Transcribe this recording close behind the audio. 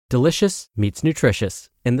Delicious meets nutritious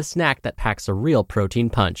in the snack that packs a real protein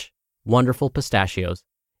punch. Wonderful Pistachios.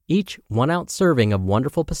 Each 1-ounce serving of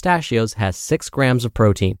Wonderful Pistachios has 6 grams of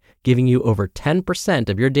protein, giving you over 10%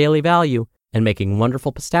 of your daily value and making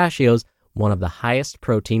Wonderful Pistachios one of the highest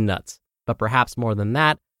protein nuts. But perhaps more than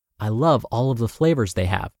that, I love all of the flavors they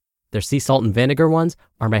have. Their sea salt and vinegar ones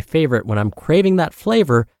are my favorite when I'm craving that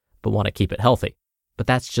flavor but want to keep it healthy. But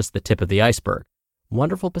that's just the tip of the iceberg.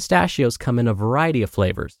 Wonderful Pistachios come in a variety of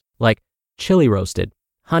flavors, like chili roasted,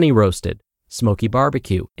 honey roasted, smoky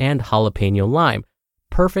barbecue, and jalapeno lime,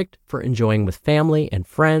 perfect for enjoying with family and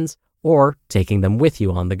friends or taking them with you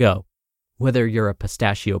on the go. Whether you're a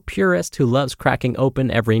pistachio purist who loves cracking open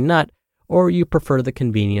every nut, or you prefer the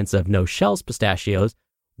convenience of no-shells pistachios,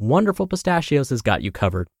 Wonderful Pistachios has got you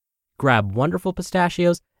covered. Grab Wonderful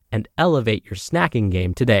Pistachios and elevate your snacking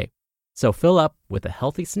game today. So fill up with a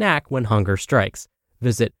healthy snack when hunger strikes.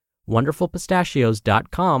 Visit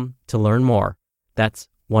wonderfulpistachios.com to learn more. That's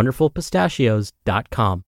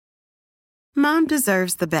wonderfulpistachios.com. Mom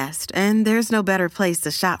deserves the best, and there's no better place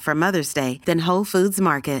to shop for Mother's Day than Whole Foods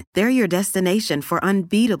Market. They're your destination for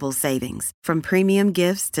unbeatable savings, from premium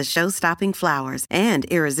gifts to show-stopping flowers and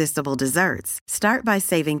irresistible desserts. Start by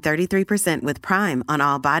saving 33% with Prime on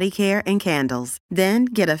all body care and candles. Then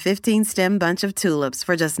get a 15-stem bunch of tulips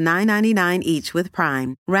for just $9.99 each with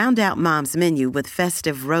Prime. Round out Mom's menu with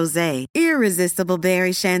festive rosé, irresistible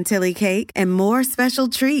berry chantilly cake, and more special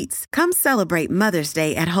treats. Come celebrate Mother's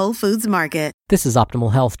Day at Whole Foods Market. This is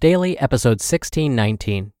Optimal Health Daily, episode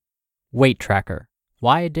 1619. Weight Tracker.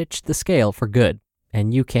 Why I Ditched the Scale for Good,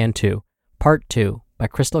 and You Can Too. Part 2 by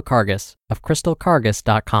Crystal Karges of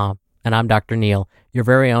crystalkarges.com. And I'm Dr. Neil, your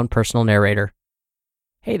very own personal narrator.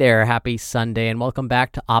 Hey there, happy Sunday, and welcome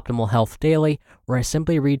back to Optimal Health Daily, where I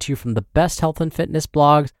simply read to you from the best health and fitness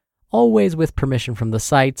blogs, always with permission from the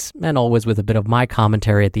sites, and always with a bit of my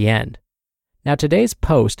commentary at the end. Now, today's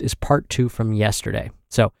post is part 2 from yesterday,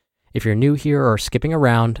 so if you're new here or skipping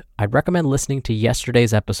around, I'd recommend listening to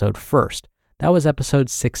yesterday's episode first. That was episode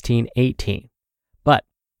 1618. But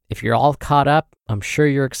if you're all caught up, I'm sure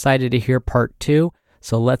you're excited to hear part 2,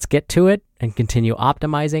 so let's get to it and continue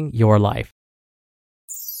optimizing your life.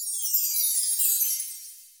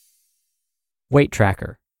 Weight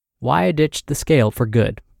Tracker. Why I Ditched the Scale for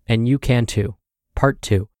Good, and You Can Too. Part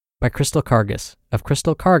 2 by Crystal Karges of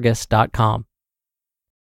crystalkarges.com.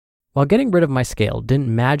 While getting rid of my scale didn't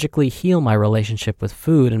magically heal my relationship with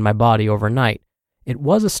food and my body overnight, it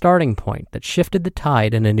was a starting point that shifted the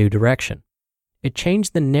tide in a new direction. It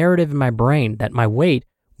changed the narrative in my brain that my weight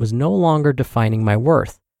was no longer defining my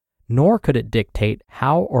worth, nor could it dictate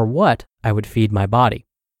how or what I would feed my body.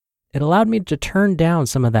 It allowed me to turn down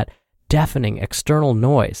some of that deafening external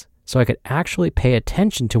noise so I could actually pay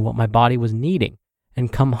attention to what my body was needing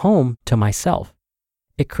and come home to myself.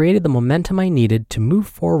 It created the momentum I needed to move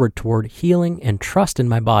forward toward healing and trust in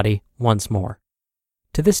my body once more.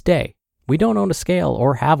 To this day, we don't own a scale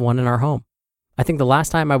or have one in our home. I think the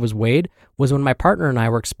last time I was weighed was when my partner and I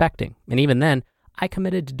were expecting, and even then, I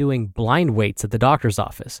committed to doing blind weights at the doctor's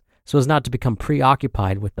office so as not to become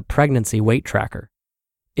preoccupied with the pregnancy weight tracker.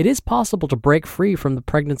 It is possible to break free from the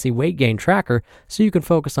pregnancy weight gain tracker so you can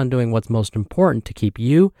focus on doing what's most important to keep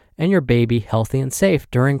you and your baby healthy and safe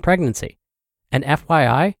during pregnancy. And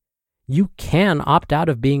FYI, you can opt out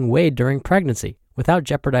of being weighed during pregnancy without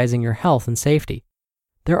jeopardizing your health and safety.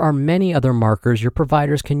 There are many other markers your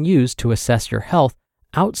providers can use to assess your health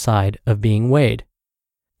outside of being weighed.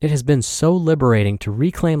 It has been so liberating to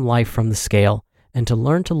reclaim life from the scale and to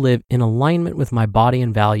learn to live in alignment with my body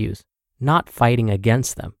and values, not fighting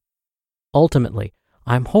against them. Ultimately,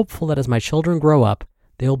 I'm hopeful that as my children grow up,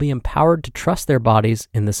 they will be empowered to trust their bodies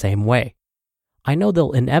in the same way. I know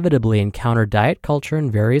they'll inevitably encounter diet culture in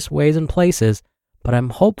various ways and places, but I'm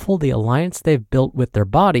hopeful the alliance they've built with their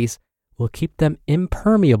bodies will keep them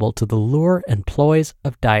impermeable to the lure and ploys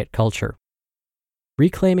of diet culture.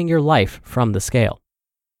 Reclaiming your life from the scale.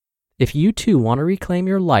 If you too want to reclaim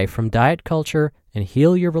your life from diet culture and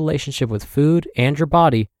heal your relationship with food and your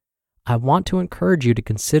body, I want to encourage you to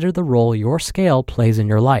consider the role your scale plays in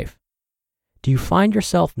your life. Do you find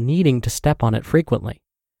yourself needing to step on it frequently?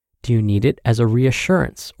 Do you need it as a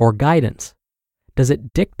reassurance or guidance? Does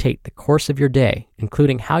it dictate the course of your day,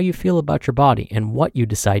 including how you feel about your body and what you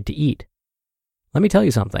decide to eat? Let me tell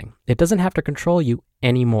you something. It doesn't have to control you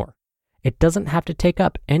anymore. It doesn't have to take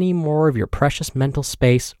up any more of your precious mental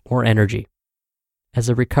space or energy. As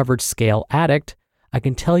a recovered scale addict, I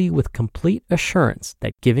can tell you with complete assurance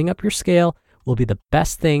that giving up your scale will be the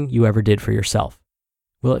best thing you ever did for yourself.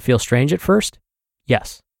 Will it feel strange at first?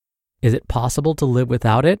 Yes. Is it possible to live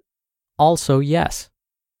without it? Also, yes.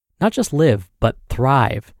 Not just live, but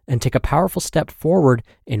thrive and take a powerful step forward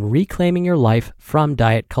in reclaiming your life from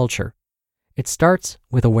diet culture. It starts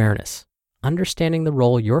with awareness, understanding the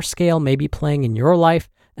role your scale may be playing in your life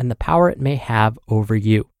and the power it may have over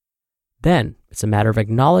you. Then it's a matter of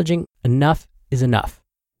acknowledging enough is enough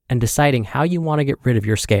and deciding how you want to get rid of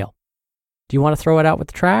your scale. Do you want to throw it out with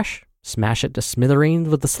the trash? Smash it to smithereens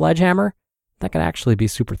with a sledgehammer? That can actually be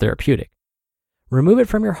super therapeutic. Remove it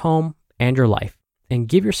from your home and your life and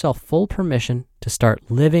give yourself full permission to start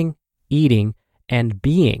living, eating, and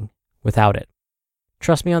being without it.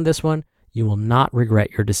 Trust me on this one, you will not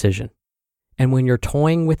regret your decision. And when you're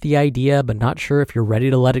toying with the idea but not sure if you're ready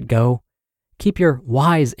to let it go, keep your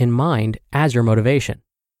whys in mind as your motivation.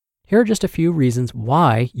 Here are just a few reasons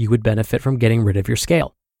why you would benefit from getting rid of your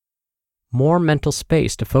scale. More mental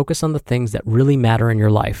space to focus on the things that really matter in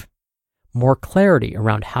your life. More clarity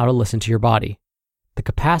around how to listen to your body. The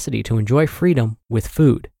capacity to enjoy freedom with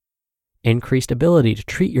food. Increased ability to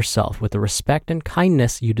treat yourself with the respect and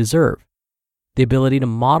kindness you deserve. The ability to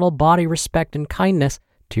model body respect and kindness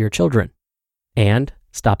to your children. And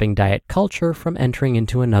stopping diet culture from entering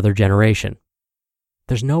into another generation.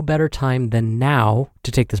 There's no better time than now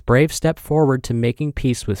to take this brave step forward to making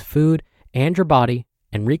peace with food and your body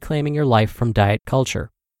and reclaiming your life from diet culture.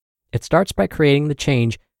 It starts by creating the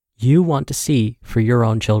change you want to see for your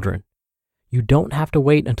own children. You don't have to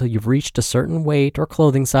wait until you've reached a certain weight or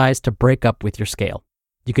clothing size to break up with your scale.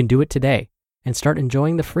 You can do it today and start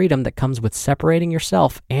enjoying the freedom that comes with separating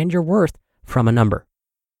yourself and your worth from a number.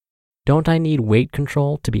 Don't I need weight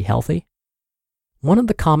control to be healthy? One of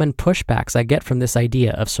the common pushbacks I get from this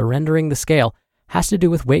idea of surrendering the scale has to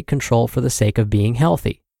do with weight control for the sake of being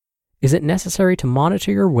healthy. Is it necessary to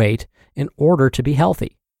monitor your weight in order to be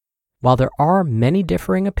healthy? While there are many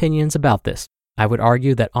differing opinions about this, I would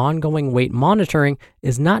argue that ongoing weight monitoring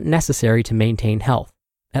is not necessary to maintain health,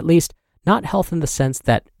 at least not health in the sense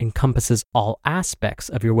that encompasses all aspects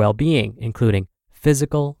of your well-being, including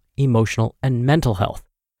physical, emotional, and mental health.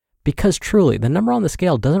 Because truly, the number on the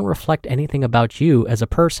scale doesn't reflect anything about you as a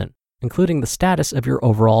person, including the status of your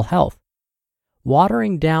overall health.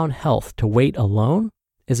 Watering down health to weight alone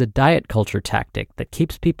is a diet culture tactic that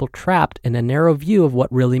keeps people trapped in a narrow view of what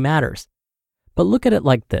really matters. But look at it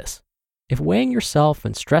like this. If weighing yourself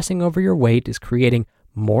and stressing over your weight is creating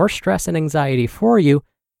more stress and anxiety for you,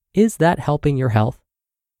 is that helping your health?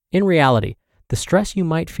 In reality, the stress you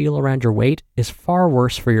might feel around your weight is far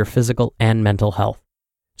worse for your physical and mental health.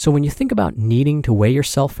 So when you think about needing to weigh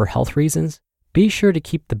yourself for health reasons, be sure to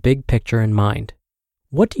keep the big picture in mind.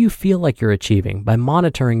 What do you feel like you're achieving by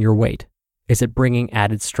monitoring your weight? Is it bringing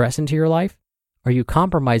added stress into your life? Are you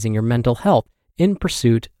compromising your mental health in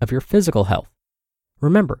pursuit of your physical health?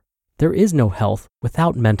 Remember, there is no health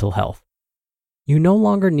without mental health. You no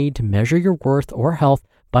longer need to measure your worth or health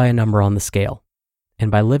by a number on the scale. And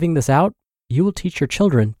by living this out, you will teach your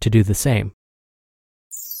children to do the same.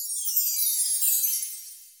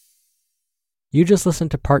 You just listened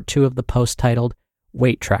to part 2 of the post titled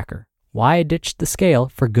Weight Tracker, Why I Ditched the Scale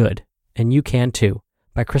for Good, and You Can Too,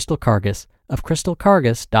 by Crystal Karges of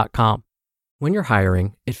crystalkarges.com. When you're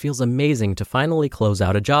hiring, it feels amazing to finally close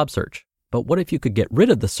out a job search. But what if you could get rid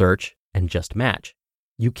of the search and just match?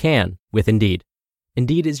 You can with Indeed.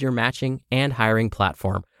 Indeed is your matching and hiring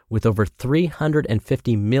platform with over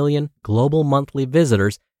 350 million global monthly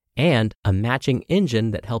visitors and a matching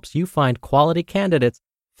engine that helps you find quality candidates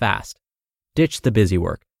fast. Ditch the busy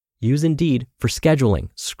work. Use Indeed for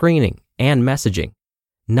scheduling, screening, and messaging.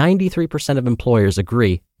 93% of employers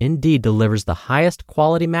agree Indeed delivers the highest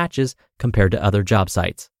quality matches compared to other job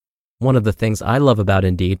sites. One of the things I love about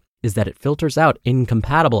Indeed is that it filters out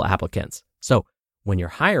incompatible applicants. So when you're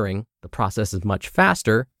hiring, the process is much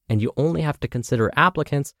faster and you only have to consider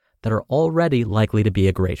applicants that are already likely to be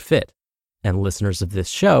a great fit. And listeners of this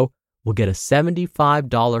show will get a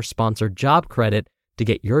 $75 sponsored job credit to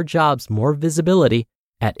get your jobs more visibility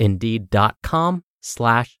at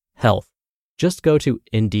Indeed.com/health. Just go to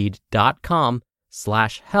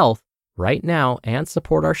Indeed.com/health right now and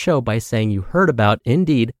support our show by saying you heard about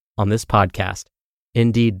Indeed on this podcast.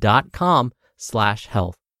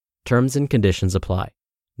 Indeed.com/health. Terms and conditions apply.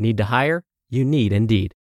 Need to hire? You need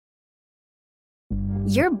Indeed.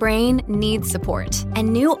 Your brain needs support,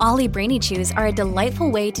 and new Ollie Brainy Chews are a delightful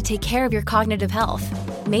way to take care of your cognitive health.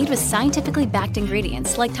 Made with scientifically backed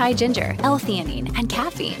ingredients like Thai ginger, L-theanine, and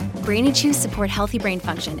caffeine, Brainy Chews support healthy brain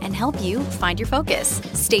function and help you find your focus,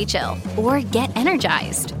 stay chill, or get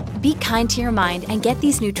energized. Be kind to your mind and get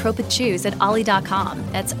these nootropic chews at ollie.com.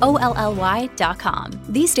 That's OLLY.com.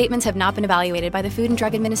 These statements have not been evaluated by the Food and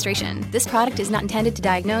Drug Administration. This product is not intended to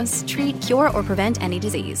diagnose, treat, cure, or prevent any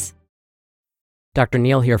disease. Dr.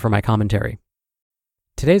 Neal here for my commentary.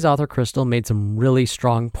 Today's author, Crystal, made some really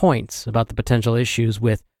strong points about the potential issues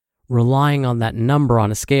with relying on that number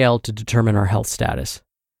on a scale to determine our health status.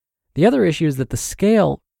 The other issue is that the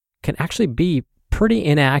scale can actually be pretty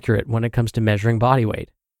inaccurate when it comes to measuring body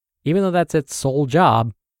weight. Even though that's its sole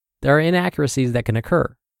job, there are inaccuracies that can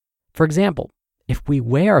occur. For example, if we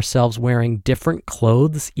weigh ourselves wearing different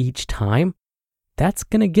clothes each time, that's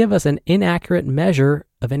going to give us an inaccurate measure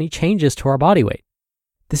of any changes to our body weight.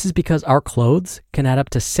 This is because our clothes can add up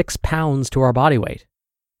to 6 pounds to our body weight.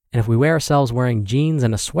 And if we weigh ourselves wearing jeans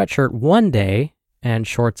and a sweatshirt one day and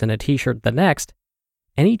shorts and a t-shirt the next,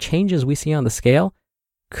 any changes we see on the scale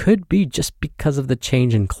could be just because of the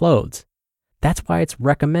change in clothes. That's why it's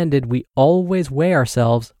recommended we always weigh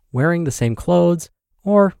ourselves wearing the same clothes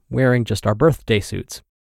or wearing just our birthday suits.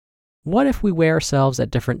 What if we weigh ourselves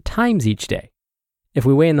at different times each day? If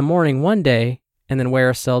we weigh in the morning one day and then weigh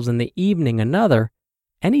ourselves in the evening another,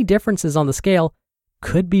 any differences on the scale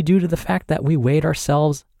could be due to the fact that we weighed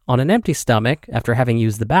ourselves on an empty stomach after having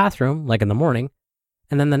used the bathroom, like in the morning,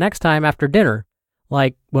 and then the next time after dinner,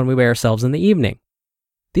 like when we weigh ourselves in the evening.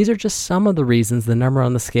 These are just some of the reasons the number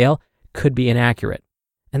on the scale could be inaccurate,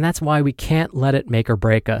 and that's why we can't let it make or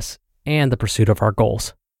break us and the pursuit of our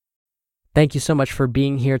goals. Thank you so much for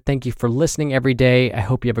being here. Thank you for listening every day. I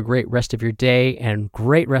hope you have a great rest of your day and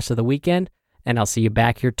great rest of the weekend, and I'll see you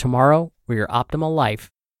back here tomorrow where your optimal life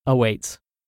awaits.